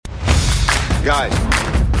Guys,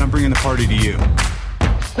 I'm bringing the party to you.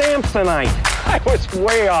 Samsonite. I was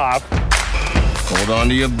way off. hold on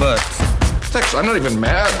to your butts. I'm not even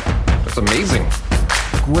mad. That's amazing.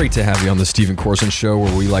 Great to have you on the Stephen Corson Show,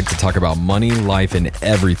 where we like to talk about money, life, and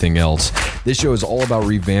everything else. This show is all about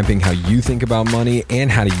revamping how you think about money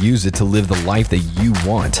and how to use it to live the life that you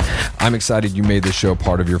want. I'm excited you made this show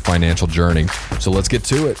part of your financial journey. So let's get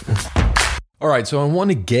to it. All right, so I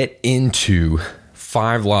want to get into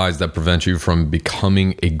 5 lies that prevent you from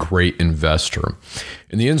becoming a great investor.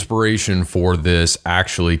 And the inspiration for this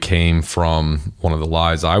actually came from one of the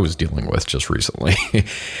lies I was dealing with just recently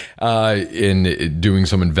in doing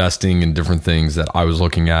some investing in different things that I was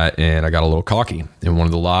looking at, and I got a little cocky. And one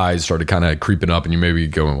of the lies started kind of creeping up, and you may be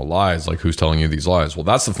going, well, lies, like who's telling you these lies? Well,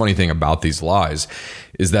 that's the funny thing about these lies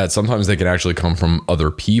is that sometimes they can actually come from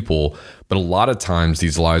other people, but a lot of times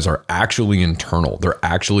these lies are actually internal. They're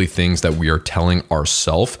actually things that we are telling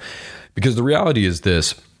ourselves, because the reality is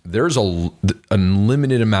this: there's a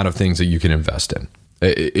unlimited amount of things that you can invest in.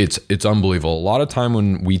 It's unbelievable. A lot of time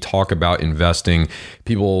when we talk about investing,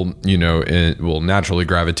 people, will naturally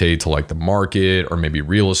gravitate to like the market or maybe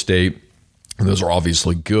real estate. Those are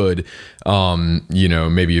obviously good.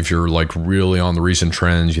 Maybe if you're like really on the recent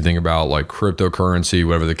trends, you think about like cryptocurrency,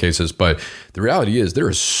 whatever the case is. But the reality is there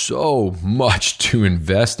is so much to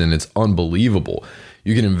invest in. It's unbelievable.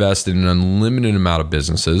 You can invest in an unlimited amount of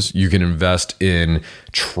businesses. You can invest in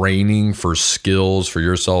training for skills for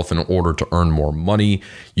yourself in order to earn more money.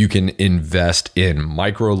 You can invest in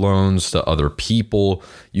microloans to other people.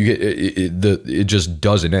 It just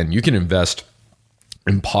doesn't end. You can invest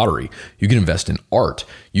in pottery. You can invest in art.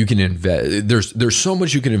 You can invest. There's so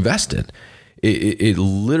much you can invest in. It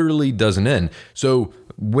literally doesn't end. So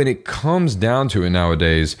when it comes down to it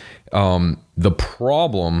nowadays, the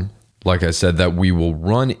problem, like I said, that we will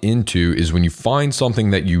run into is when you find something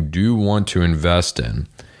that you do want to invest in,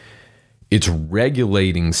 it's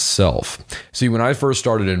regulating self. See, when I first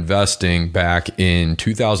started investing back in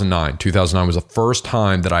 2009 was the first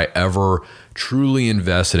time that I ever truly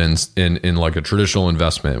invested in like a traditional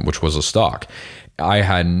investment, which was a stock. I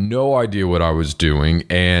had no idea what I was doing,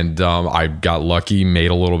 and I got lucky,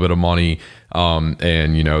 made a little bit of money, and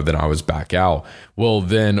then I was back out. Well,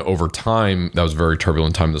 then over time, that was a very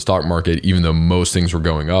turbulent time in the stock market. Even though most things were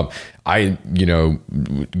going up, I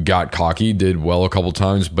got cocky, did well a couple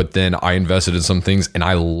times, but then I invested in some things and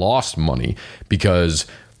I lost money because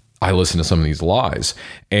I listened to some of these lies.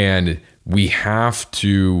 And we have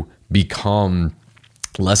to become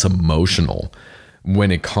less emotional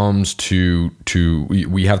when it comes to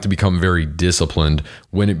we have to become very disciplined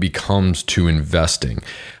when it becomes to investing.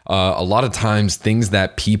 A lot of times things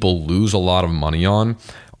that people lose a lot of money on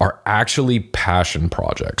are actually passion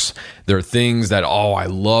projects. They're things that, I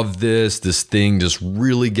love this thing just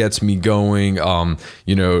really gets me going. I'll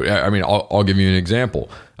give you an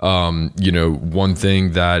example. One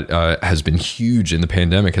thing that has been huge in the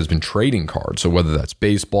pandemic has been trading cards. So whether that's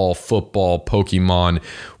baseball, football, Pokemon,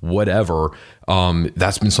 whatever,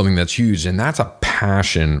 that's been something that's huge, and that's a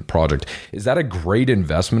passion project. Is that a great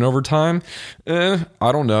investment over time? I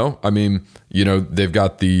don't know. I mean, they've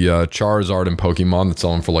got the Charizard and Pokemon that's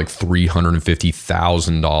selling for like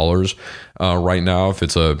 $350,000 right now if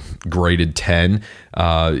it's a graded 10.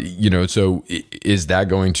 So is that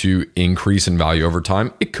going to increase in value over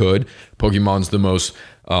time? It could. Pokemon's the most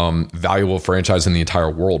valuable franchise in the entire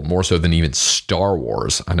world, more so than even Star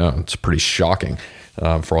Wars. I know, it's pretty shocking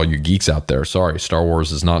for all you geeks out there. Sorry, Star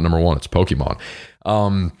Wars is not number one. It's Pokemon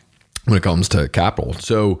when it comes to capital.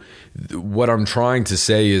 So what I'm trying to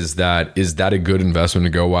say is that a good investment to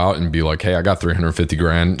go out and be like, hey, I got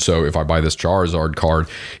 $350,000. So if I buy this Charizard card,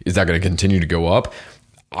 is that going to continue to go up?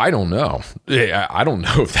 I don't know. I don't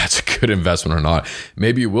know if that's a good investment or not.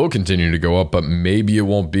 Maybe it will continue to go up, but maybe it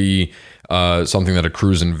won't be something that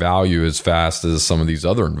accrues in value as fast as some of these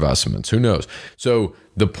other investments. Who knows? So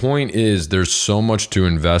the point is, there's so much to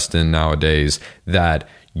invest in nowadays that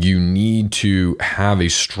you need to have a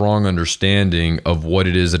strong understanding of what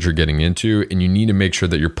it is that you're getting into, and you need to make sure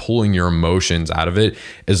that you're pulling your emotions out of it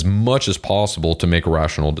as much as possible to make a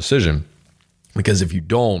rational decision. Because if you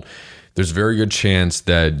don't, there's a very good chance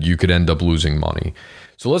that you could end up losing money.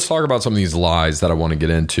 So let's talk about some of these lies that I want to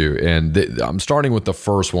get into. And I'm starting with the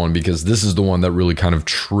first one because this is the one that really kind of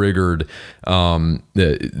triggered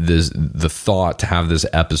the thought to have this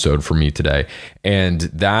episode for me today. And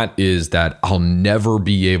that is that I'll never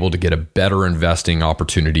be able to get a better investing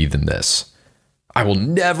opportunity than this. I will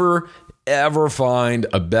never, ever find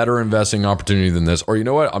a better investing opportunity than this. Or you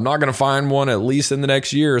know what? I'm not going to find one at least in the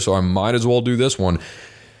next year, so I might as well do this one.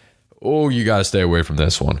 Oh, you got to stay away from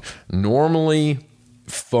this one. Normally,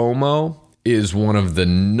 FOMO is one of the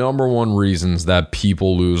number one reasons that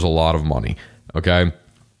people lose a lot of money. Okay.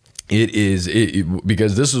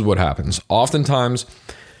 Because this is what happens. Oftentimes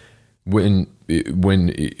when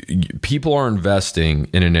people are investing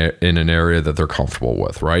in an area that they're comfortable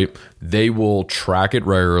with, right? They will track it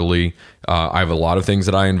regularly. I have a lot of things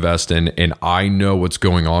that I invest in, and I know what's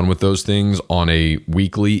going on with those things on a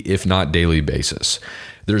weekly, if not daily basis.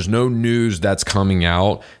 There's no news that's coming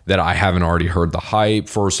out that I haven't already heard the hype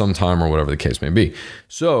for some time or whatever the case may be.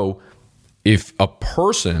 So if a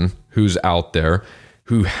person who's out there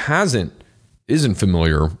who isn't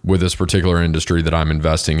familiar with this particular industry that I'm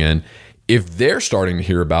investing in, if they're starting to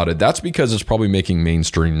hear about it, that's because it's probably making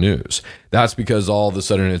mainstream news. That's because all of a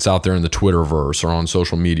sudden it's out there in the Twitterverse or on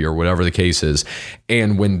social media or whatever the case is.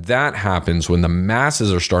 And when that happens, when the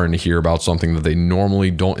masses are starting to hear about something that they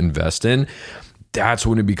normally don't invest in, that's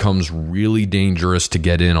when it becomes really dangerous to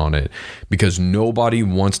get in on it, because nobody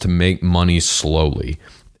wants to make money slowly.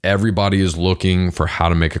 Everybody is looking for how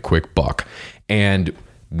to make a quick buck. And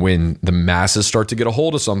when the masses start to get a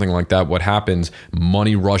hold of something like that, what happens?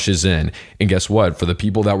 Money rushes in. And guess what? For the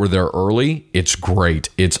people that were there early, it's great.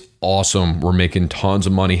 It's awesome. We're making tons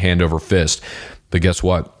of money hand over fist. But guess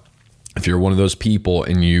what? If you're one of those people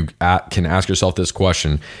and you can ask yourself this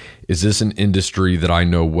question, is this an industry that I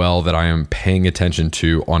know well, that I am paying attention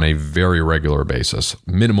to on a very regular basis,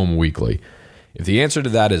 minimum weekly? If the answer to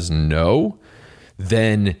that is no,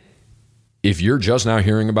 then if you're just now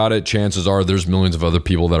hearing about it, chances are there's millions of other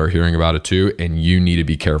people that are hearing about it too, and you need to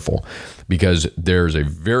be careful, because there's a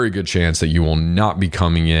very good chance that you will not be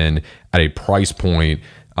coming in at a price point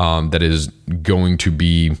that is going to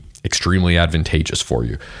be extremely advantageous for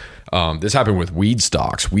you. This happened with weed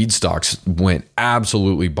stocks. Weed stocks went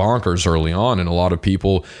absolutely bonkers early on, and a lot of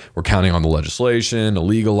people were counting on the legislation to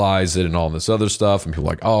legalize it and all this other stuff, and people were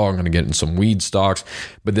like, oh, I'm going to get in some weed stocks.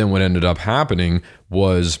 But then what ended up happening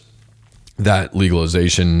was that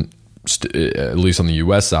legalization, at least on the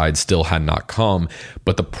US side, still had not come,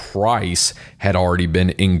 but the price had already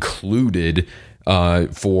been included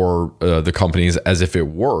for the companies as if it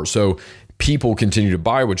were. So people continued to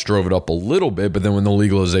buy, which drove it up a little bit. But then when the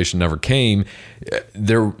legalization never came,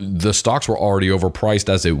 the stocks were already overpriced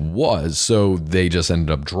as it was. So they just ended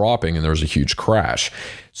up dropping, and there was a huge crash.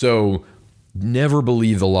 So never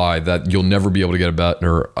believe the lie that you'll never be able to get a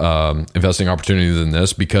better investing opportunity than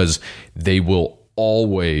this, because they will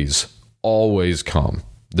always come.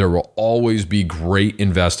 There will always be great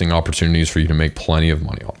investing opportunities for you to make plenty of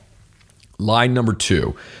money on. Lie number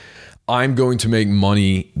 2, I'm going to make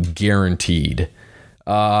money guaranteed.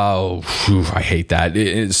 I hate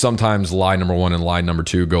that. Sometimes lie number 1 and lie number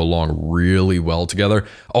 2 go along really well together.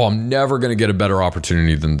 Oh, I'm never going to get a better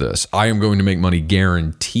opportunity than this. I am going to make money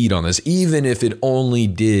guaranteed on this. Even if it only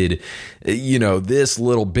did, this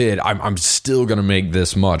little bit, I'm still going to make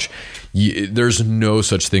this much. There's no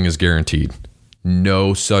such thing as guaranteed.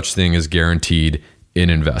 No such thing as guaranteed in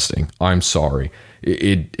investing. I'm sorry.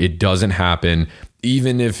 It doesn't happen.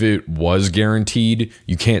 Even if it was guaranteed,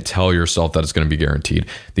 you can't tell yourself that it's going to be guaranteed.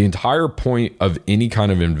 The entire point of any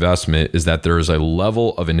kind of investment is that there is a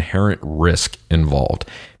level of inherent risk involved.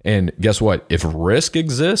 And guess what? If risk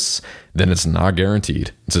exists, then it's not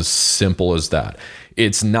guaranteed. It's as simple as that.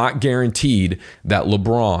 It's not guaranteed that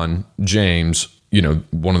LeBron James,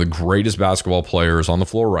 one of the greatest basketball players on the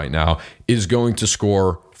floor right now, is going to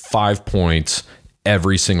score 5 points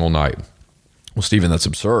every single night. Well, Steven, that's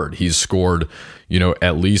absurd. He's scored,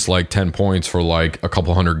 at least like 10 points for like a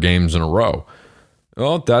couple hundred games in a row.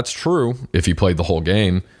 Well, that's true if he played the whole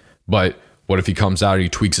game. But what if he comes out and he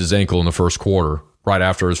tweaks his ankle in the first quarter, right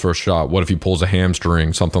after his first shot? What if he pulls a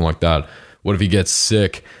hamstring, something like that? What if he gets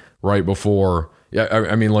sick right before? Yeah,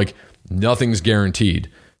 I mean, like, nothing's guaranteed.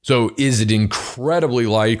 So is it incredibly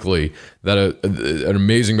likely that an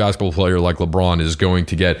amazing basketball player like LeBron is going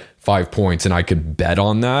to get 5 points and I could bet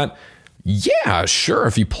on that? Yeah, sure.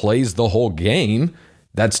 If he plays the whole game,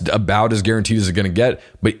 that's about as guaranteed as it's going to get.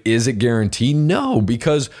 But is it guaranteed? No,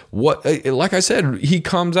 because like I said, he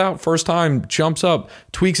comes out first time, jumps up,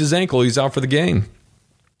 tweaks his ankle, he's out for the game.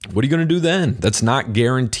 What are you going to do then? That's not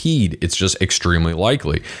guaranteed. It's just extremely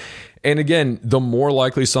likely. And again, the more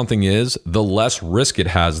likely something is, the less risk it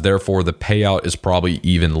has. Therefore, the payout is probably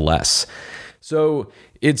even less. So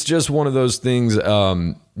it's just one of those things,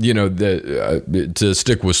 to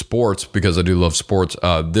stick with sports, because I do love sports.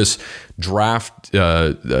 This draft,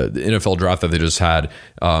 the NFL draft that they just had,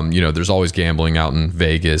 there's always gambling out in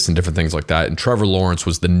Vegas and different things like that. And Trevor Lawrence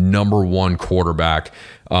was the number one quarterback.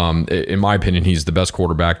 In my opinion, he's the best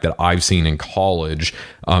quarterback that I've seen in college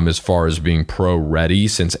as far as being pro ready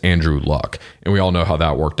since Andrew Luck. And we all know how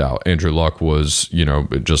that worked out. Andrew Luck was,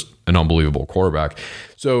 just an unbelievable quarterback.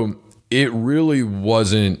 So it really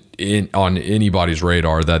wasn't on anybody's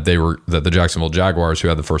radar that the Jacksonville Jaguars, who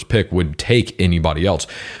had the first pick, would take anybody else,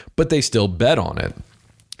 but they still bet on it.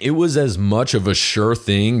 It was as much of a sure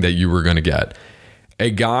thing that you were going to get. A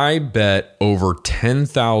guy bet over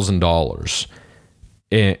 $10,000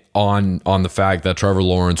 on the fact that Trevor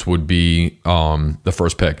Lawrence would be the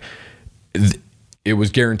first pick. It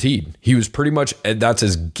was guaranteed. He was pretty much, that's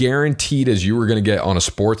as guaranteed as you were going to get on a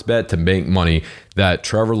sports bet to make money, that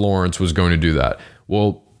Trevor Lawrence was going to do that.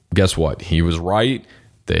 Well, guess what? He was right.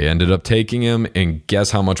 They ended up taking him, and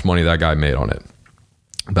guess how much money that guy made on it?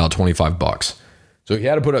 About $25. So he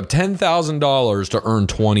had to put up $10,000 to earn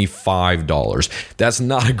 $25. That's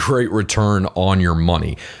not a great return on your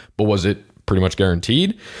money. But was it pretty much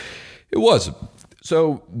guaranteed? It was.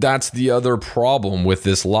 So that's the other problem with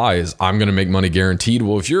this lie, is I'm going to make money guaranteed.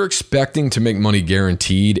 Well, if you're expecting to make money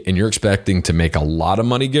guaranteed and you're expecting to make a lot of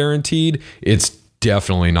money guaranteed, it's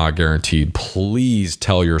definitely not guaranteed. Please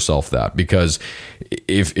tell yourself that, because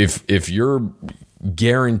if you're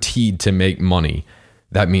guaranteed to make money,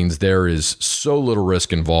 that means there is so little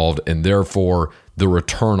risk involved, and therefore the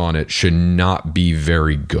return on it should not be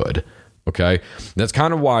very good. Okay? That's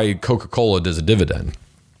kind of why Coca-Cola does a dividend.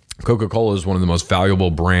 Coca-Cola is one of the most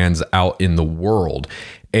valuable brands out in the world,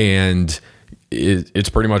 and it's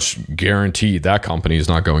pretty much guaranteed that company is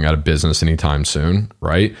not going out of business anytime soon,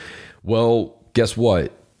 right? Well, guess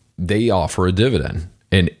what? They offer a dividend,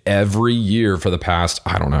 and every year for the past,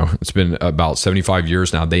 I don't know, it's been about 75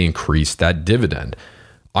 years now, they increase that dividend.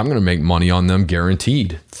 I'm going to make money on them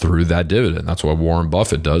guaranteed through that dividend. That's what Warren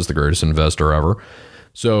Buffett does, the greatest investor ever.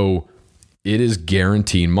 So it is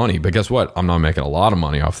guaranteed money. But guess what? I'm not making a lot of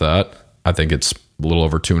money off that. I think it's a little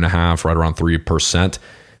over 2.5%, right around 3%,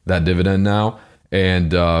 that dividend now.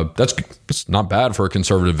 And it's not bad for a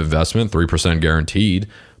conservative investment, 3% guaranteed.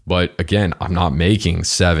 But again, I'm not making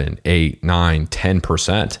 7, 8, 9,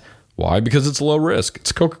 10%. Why? Because it's low risk.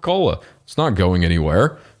 It's Coca-Cola. It's not going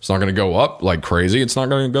anywhere. It's not going to go up like crazy. It's not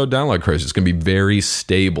going to go down like crazy. It's going to be very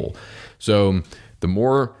stable. So the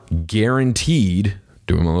more guaranteed,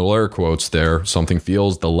 doing my little air quotes there, something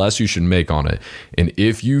feels, the less you should make on it. And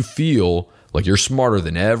if you feel like you're smarter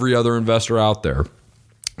than every other investor out there,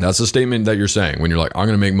 that's the statement that you're saying when you're like, I'm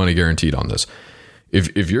going to make money guaranteed on this.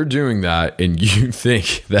 If you're doing that and you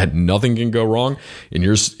think that nothing can go wrong, and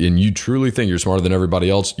you truly think you're smarter than everybody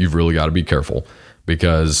else, you've really got to be careful,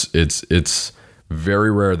 because it's very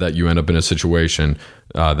rare that you end up in a situation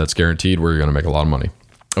that's guaranteed where you're going to make a lot of money.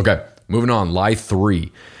 Okay, moving on. Lie 3.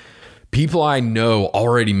 People I know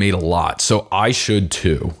already made a lot, so I should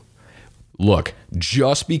too. Look,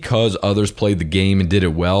 just because others played the game and did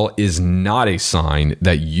it well is not a sign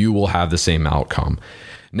that you will have the same outcome.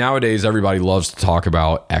 Nowadays, everybody loves to talk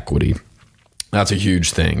about equity. That's a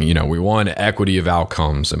huge thing. We want equity of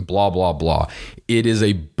outcomes and blah, blah, blah. It is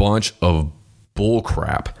a bunch of bull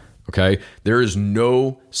crap. Okay. There is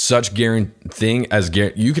no such thing as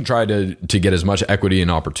you can try to get as much equity and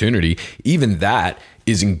opportunity. Even that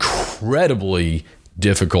is incredibly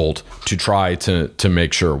difficult to try to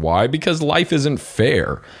make sure. Why? Because life isn't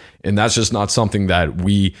fair. And that's just not something that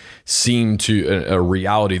we seem to, a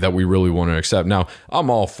reality that we really want to accept. Now,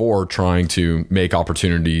 I'm all for trying to make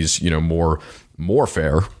opportunities, more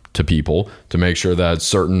fair to people, to make sure that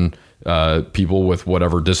certain people with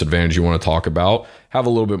whatever disadvantage you want to talk about have a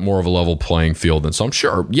little bit more of a level playing field than some.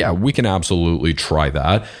 Sure, yeah, we can absolutely try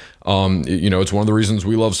that. It's one of the reasons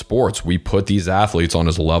we love sports. We put these athletes on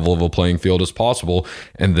as level of a playing field as possible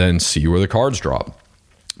and then see where the cards drop.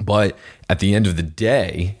 But at the end of the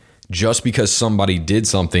day, just because somebody did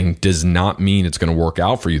something does not mean it's going to work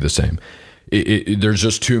out for you the same. There's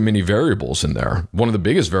just too many variables in there. One of the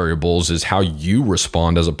biggest variables is how you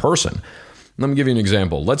respond as a person. Let me give you an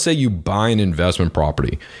example. Let's say you buy an investment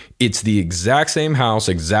property. It's the exact same house,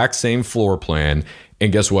 exact same floor plan,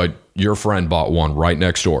 and guess what? Your friend bought one right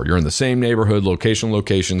next door. You're in the same neighborhood,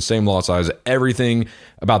 location, same lot size. Everything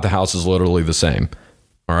about the house is literally the same.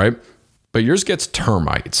 All right? But yours gets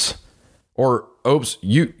termites. Or, oops,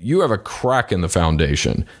 you have a crack in the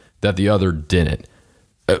foundation that the other didn't.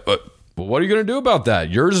 What are you going to do about that?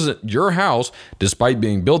 Your house, despite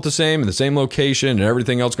being built the same in the same location and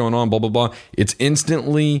everything else going on, blah, blah, blah, it's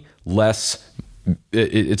instantly less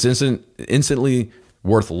it's instantly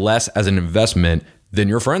worth less as an investment than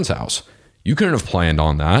your friend's house. You couldn't have planned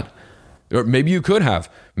on that. Or maybe you could have.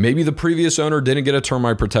 Maybe the previous owner didn't get a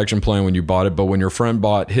termite protection plan when you bought it, but when your friend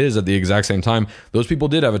bought his at the exact same time, those people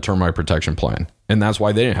did have a termite protection plan, and that's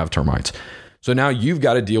why they didn't have termites. So now you've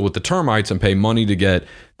got to deal with the termites and pay money to get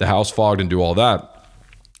the house fogged and do all that.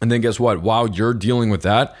 And then guess what? While you're dealing with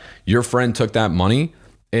that, your friend took that money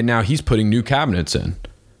and now he's putting new cabinets in.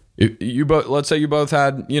 Let's say you both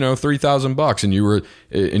had, $3,000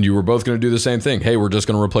 and you were both going to do the same thing. Hey, we're just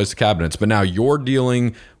going to replace the cabinets. But now you're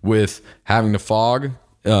dealing with having to fog,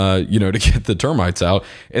 to get the termites out,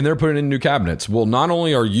 and they're putting in new cabinets. Well, not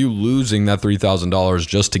only are you losing that $3,000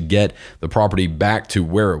 just to get the property back to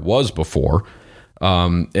where it was before,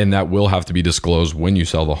 and that will have to be disclosed when you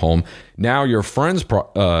sell the home. Now your friend's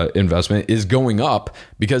investment is going up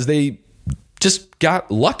because they just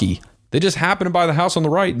got lucky. They just happened to buy the house on the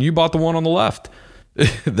right and you bought the one on the left.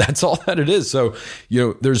 That's all that it is. So,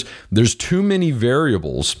 there's too many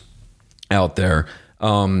variables out there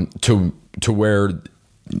to where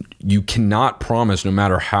you cannot promise, no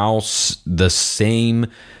matter how the same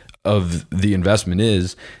of the investment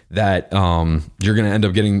is, that you're going to end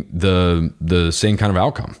up getting the same kind of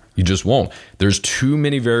outcome. You just won't. There's too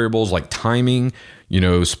many variables like timing,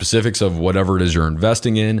 specifics of whatever it is you're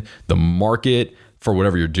investing in, the market for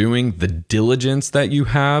whatever you're doing, the diligence that you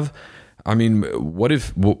have. I mean, what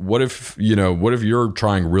if you're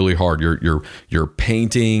trying really hard? You're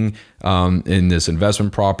painting in this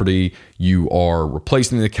investment property. You are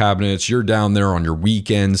replacing the cabinets. You're down there on your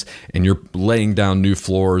weekends and you're laying down new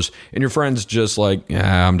floors. And your friend's just like,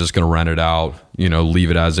 I'm just going to rent it out.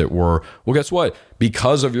 Leave it as it were. Well, guess what?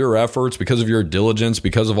 Because of your efforts, because of your diligence,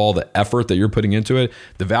 because of all the effort that you're putting into it,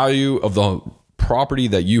 the value of the property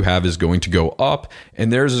that you have is going to go up,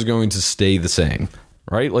 and theirs is going to stay the same.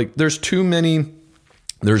 Right? Like there's too many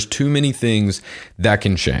things that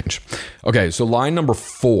can change. Okay, so line number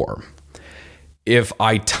 4. If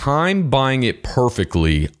I time buying it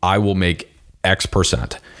perfectly, I will make X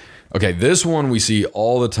percent. Okay, this one we see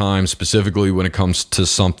all the time, specifically when it comes to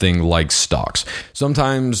something like stocks.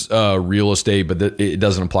 Sometimes real estate, but it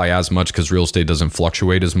doesn't apply as much because real estate doesn't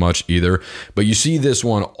fluctuate as much either. But you see this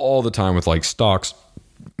one all the time with like stocks,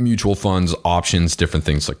 mutual funds, options, different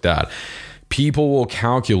things like that. People will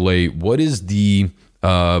calculate what is the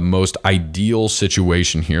most ideal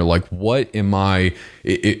situation here. Like, what am I,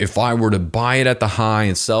 if I were to buy it at the high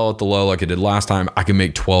and sell at the low like I did last time, I can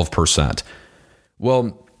make 12%.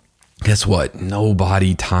 Well, guess what?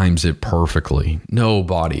 Nobody times it perfectly.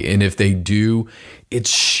 Nobody. And if they do, it's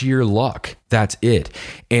sheer luck. That's it.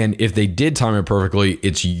 And if they did time it perfectly,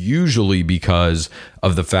 it's usually because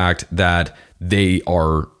of the fact that they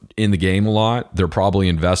are in the game a lot. They're probably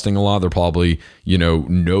investing a lot. They're probably,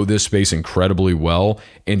 know this space incredibly well.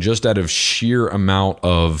 And just out of sheer amount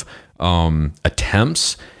of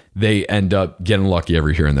attempts, they end up getting lucky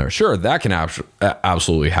every here and there. Sure, that can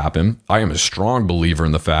absolutely happen. I am a strong believer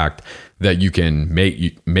in the fact that you can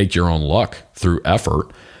make your own luck through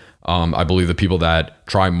effort. I believe the people that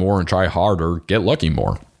try more and try harder get lucky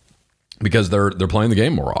more because they're playing the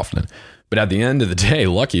game more often. But at the end of the day,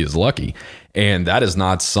 lucky is lucky. And that is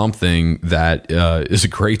not something that is a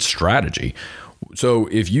great strategy. So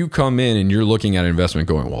if you come in and you're looking at an investment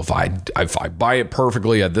going, well, if I buy it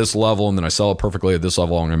perfectly at this level and then I sell it perfectly at this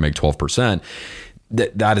level, I'm going to make 12%.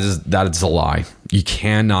 That is a lie. You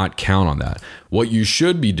cannot count on that. What you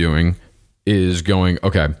should be doing is going,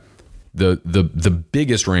 okay, the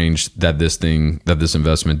biggest range that this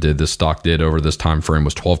investment did, this stock did over this time frame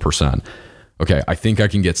was 12%. Okay, I think I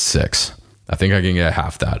can get 6. I think I can get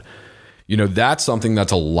half that. That's something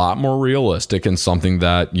that's a lot more realistic and something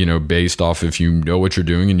that, based off if you know what you're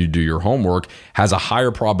doing and you do your homework, has a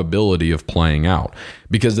higher probability of playing out.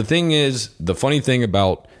 Because the funny thing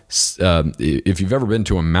about, if you've ever been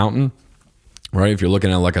to a mountain, right? If you're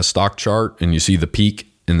looking at like a stock chart and you see the peak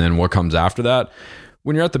and then what comes after that,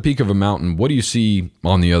 when you're at the peak of a mountain, what do you see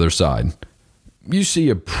on the other side? You see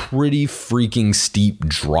a pretty freaking steep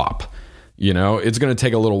drop. It's going to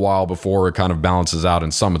take a little while before it kind of balances out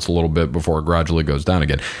and summits a little bit before it gradually goes down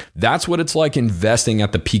again. That's what it's like investing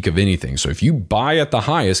at the peak of anything. So if you buy at the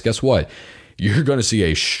highest, guess what? You're going to see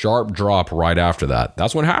a sharp drop right after that.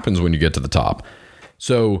 That's what happens when you get to the top.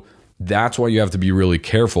 So that's why you have to be really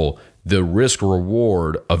careful. The risk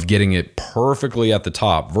reward of getting it perfectly at the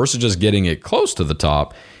top versus just getting it close to the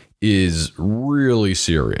top is really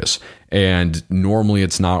serious. and normally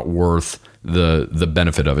it's not worth the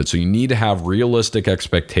benefit of it. So you need to have realistic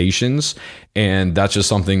expectations, and that's just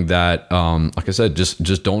something that, like I said,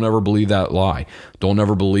 just don't ever believe that lie. Don't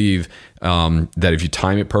ever believe that if you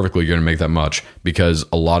time it perfectly, you're going to make that much, because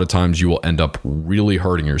a lot of times you will end up really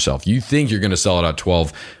hurting yourself. You think you're going to sell it at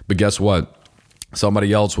 12, but guess what?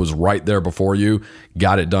 Somebody else was right there before you,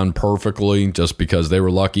 got it done perfectly just because they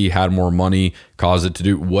were lucky, had more money, caused it to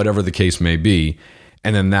do whatever the case may be.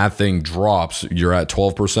 And then that thing drops, you're at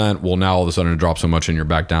 12%. Well, now all of a sudden it drops so much and you're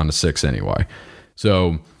back down to 6 anyway.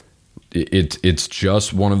 So it's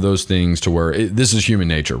just one of those things to where this is human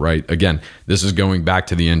nature, right? Again, this is going back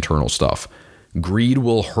to the internal stuff. Greed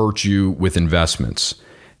will hurt you with investments,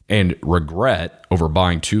 and regret over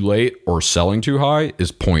buying too late or selling too high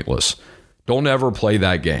is pointless. Don't ever play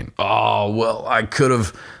that game. Oh, well, I could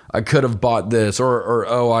have bought this, or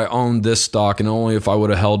oh, I owned this stock, and only if I would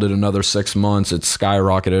have held it another 6 months, it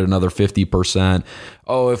skyrocketed another 50%.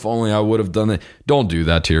 Oh, if only I would have done that. Don't do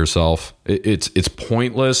that to yourself. It's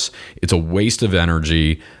pointless. It's a waste of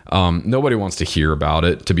energy. Nobody wants to hear about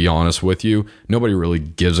it, to be honest with you. Nobody really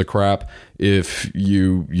gives a crap if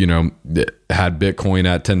you had Bitcoin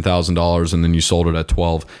at $10,000 and then you sold it at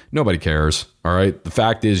 12. Nobody cares. All right. The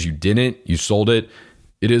fact is, you didn't. You sold it.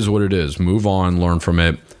 It is what it is. Move on, learn from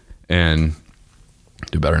it, and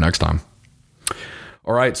do better next time.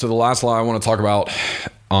 All right. So the last lie I want to talk about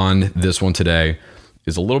on this one today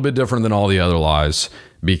is a little bit different than all the other lies,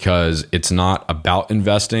 because it's not about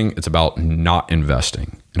investing. It's about not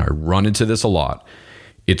investing. And I run into this a lot.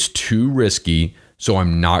 It's too risky, so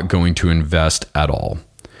I'm not going to invest at all.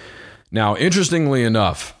 Now, interestingly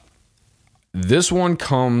enough, this one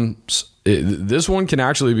can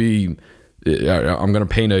actually be, I'm going to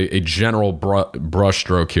paint a general brush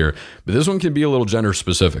stroke here, but this one can be a little gender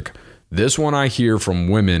specific. This one I hear from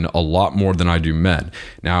women a lot more than I do men.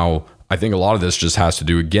 Now, I think a lot of this just has to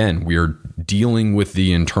do, again, we are dealing with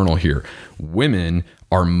the internal here. Women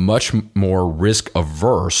are much more risk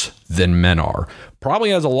averse than men are. Probably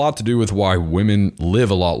has a lot to do with why women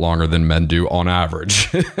live a lot longer than men do on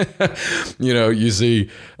average. You see,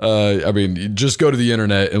 just go to the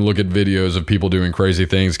internet and look at videos of people doing crazy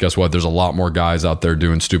things. Guess what? There's a lot more guys out there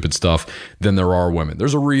doing stupid stuff than there are women.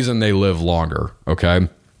 There's a reason they live longer, okay?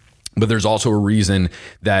 But there's also a reason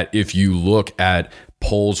that if you look at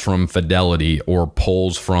polls from Fidelity or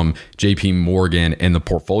polls from JP Morgan and the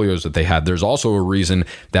portfolios that they had, there's also a reason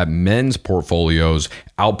that men's portfolios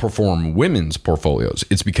outperform women's portfolios.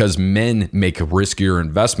 It's because men make riskier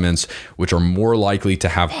investments, which are more likely to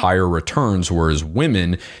have higher returns, whereas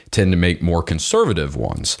women tend to make more conservative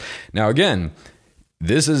ones. Now, again,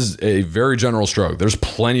 this is a very general stroke. There's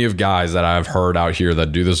plenty of guys that I've heard out here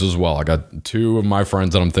that do this as well. I got 2 of my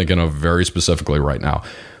friends that I'm thinking of very specifically right now.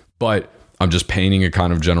 But I'm just painting a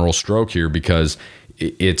kind of general stroke here because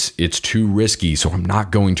it's too risky, so I'm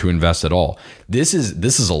not going to invest at all. This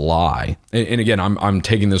is a lie. And again, I'm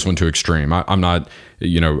taking this one to extreme. I'm not,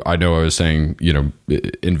 I know I was saying,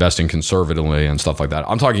 investing conservatively and stuff like that.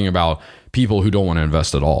 I'm talking about people who don't want to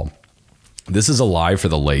invest at all. This is a lie for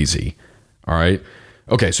the lazy. All right.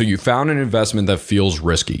 Okay, so you found an investment that feels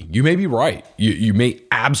risky. You may be right. You may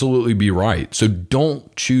absolutely be right. So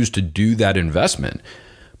don't choose to do that investment,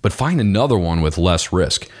 but find another one with less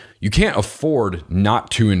risk. You can't afford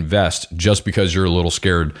not to invest just because you're a little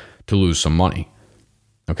scared to lose some money.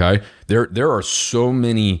 Okay? There are so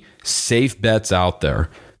many safe bets out there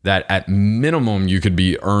that at minimum you could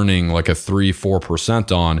be earning like a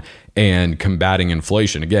 3-4% on and combating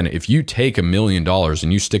inflation. Again, if you take $1 million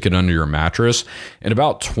and you stick it under your mattress, in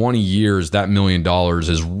about 20 years, that $1 million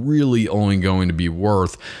is really only going to be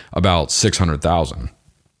worth about $600,000.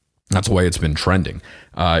 That's the way it's been trending.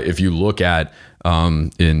 If you look at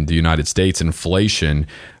in the United States, inflation,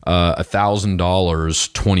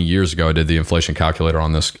 $1,000 20 years ago, I did the inflation calculator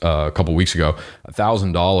on this a couple weeks ago,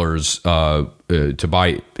 $1,000 to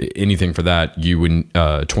buy anything for that, you would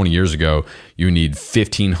 20 years ago, you need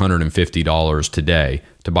 $1,550 today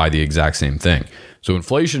to buy the exact same thing. So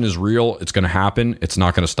inflation is real. It's going to happen. It's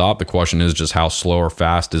not going to stop. The question is just how slow or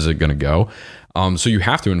fast is it going to go? So you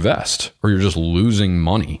have to invest or you're just losing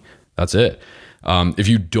money. That's it. If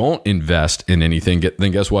you don't invest in anything,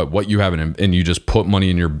 then guess what? What you have and you just put money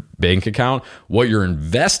in your bank account, what you're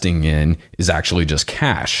investing in is actually just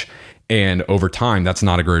cash. And over time, that's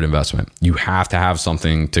not a great investment. You have to have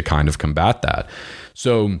something to kind of combat that.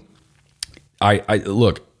 So I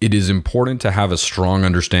look, it is important to have a strong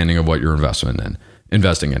understanding of what you're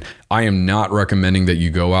investing in. I am not recommending that you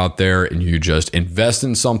go out there and you just invest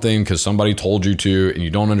in something because somebody told you to and you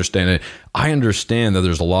don't understand it. I understand that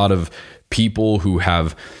there's a lot of people who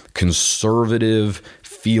have conservative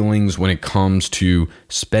feelings when it comes to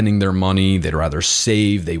spending their money. They'd rather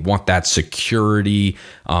save. They want that security.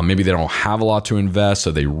 Maybe they don't have a lot to invest,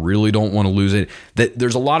 so they really don't want to lose it.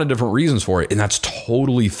 There's a lot of different reasons for it, and that's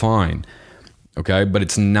totally fine. Okay, but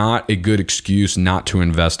it's not a good excuse not to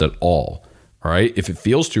invest at all. All right, if it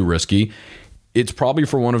feels too risky, it's probably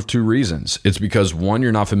for one of two reasons. It's because, one,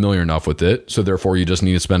 you're not familiar enough with it, so therefore you just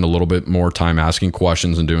need to spend a little bit more time asking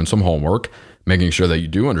questions and doing some homework, making sure that you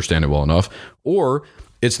do understand it well enough. Or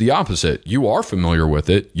it's the opposite. You are familiar with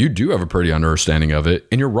it. You do have a pretty understanding of it,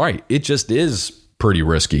 and you're right. It just is pretty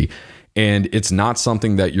risky, and it's not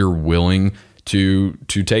something that you're willing to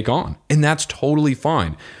take on, and that's totally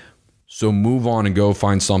fine. So move on and go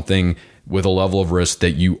find something with a level of risk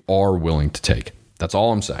that you are willing to take. That's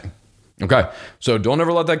all I'm saying. Okay, so don't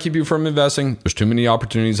ever let that keep you from investing. There's too many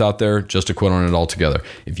opportunities out there just to quit on it altogether.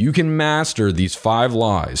 If you can master these 5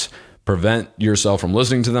 lies, prevent yourself from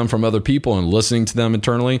listening to them from other people and listening to them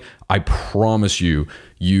internally, I promise you,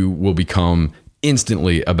 you will become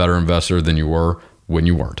instantly a better investor than you were when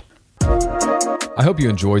you weren't. I hope you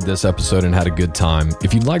enjoyed this episode and had a good time.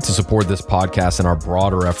 If you'd like to support this podcast and our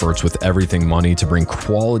broader efforts with Everything Money to bring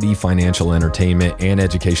quality financial entertainment and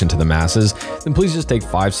education to the masses, then please just take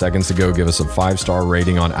 5 seconds to go give us a 5-star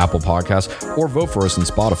rating on Apple Podcasts or vote for us on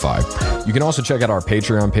Spotify. You can also check out our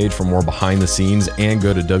Patreon page for more behind the scenes and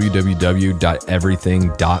go to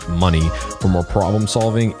www.everything.money for more problem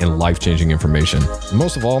solving and life-changing information. And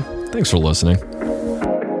most of all, thanks for listening.